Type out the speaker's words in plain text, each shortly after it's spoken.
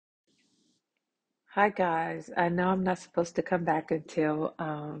Hi guys, I know I'm not supposed to come back until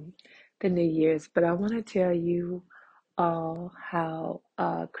the New Year's, but I want to tell you all how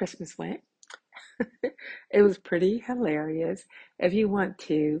Christmas went. It was pretty hilarious. If you want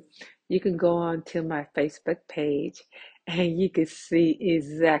to, you can go on to my Facebook page and you can see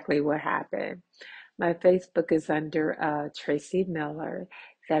exactly what happened. My Facebook is under Tracy Miller.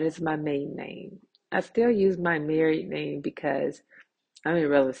 That is my main name. I still use my married name because I'm in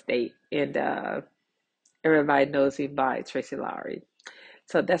real estate and everybody knows me by Tracy Lowry.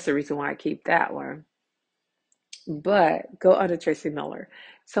 So that's the reason why I keep that one. But go under Tracy Miller.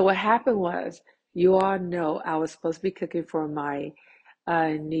 So what happened was, you all know I was supposed to be cooking for my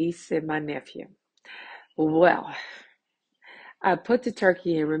niece and my nephew. Well, I put the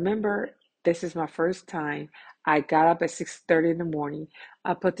turkey in. Remember, this is my first time. I got up at 6:30 in the morning.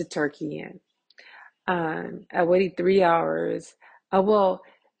 I put the turkey in. I waited 3 hours. Well,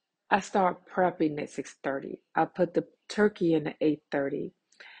 I start prepping at 6:30. I put the turkey in at 8:30.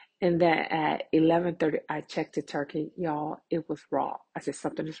 And then at 11:30, I checked the turkey. Y'all, it was raw. I said,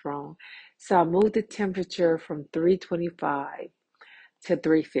 something is wrong. So I moved the temperature from 325 to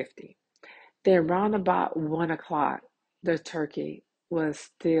 350. Then around about 1 o'clock, the turkey was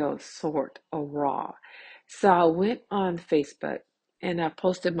still sort of raw. So I went on Facebook and I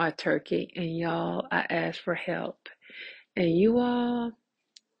posted my turkey. And y'all, I asked for help. And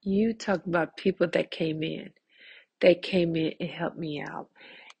you talk about people that came in. They came in and helped me out.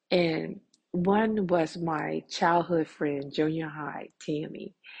 And one was my childhood friend, junior high,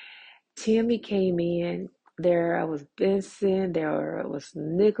 Tammy. Tammy came in. There was Vincent, there was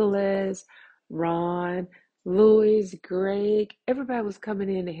Nicholas, Ron, Louis, Greg. Everybody was coming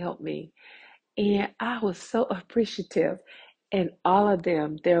in to help me. And I was so appreciative. And all of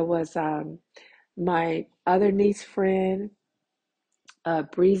them, there was my other niece friend,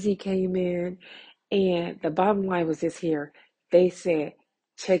 Breezy came in. And the bottom line was this here. They said,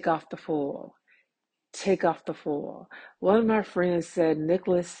 take off the foil. Take off the foil. One of my friends said,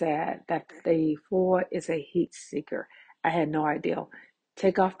 Nicholas said that the foil is a heat seeker. I had no idea.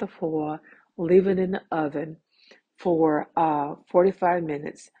 Take off the foil, leave it in the oven for 45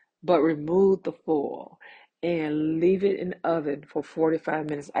 minutes, but remove the foil and leave it in the oven for 45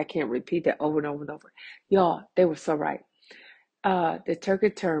 minutes. I can't repeat that over and over and over. Y'all, they were so right. The turkey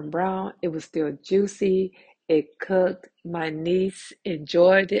turned brown. It was still juicy. It cooked. My niece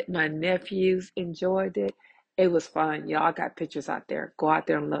enjoyed it. My nephews enjoyed it. It was fun. Y'all got pictures out there. Go out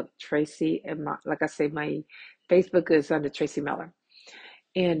there and look. Tracy and my, like I say, my Facebook is under Tracy Miller.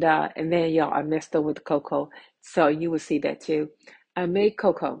 And then y'all, I messed up with cocoa. So you will see that too. I made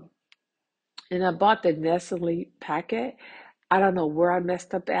cocoa and I bought the Nestle packet. I don't know where I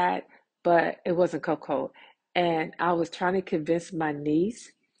messed up at, but it wasn't cocoa. And I was trying to convince my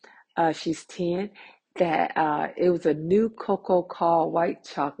niece, she's 10, that it was a new cocoa called white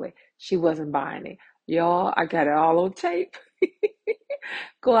chocolate. She wasn't buying it. Y'all, I got it all on tape.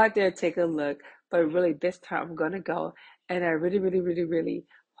 Go out there and take a look. But really, this time I'm going to go. And I really, really, really, really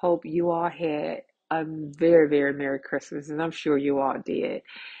hope you all had a very, very Merry Christmas. And I'm sure you all did.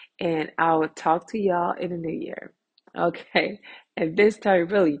 And I will talk to y'all in the new year. Okay. And this time,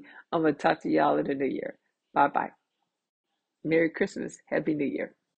 really, I'm going to talk to y'all in the new year. Bye bye. Merry Christmas. Happy New Year.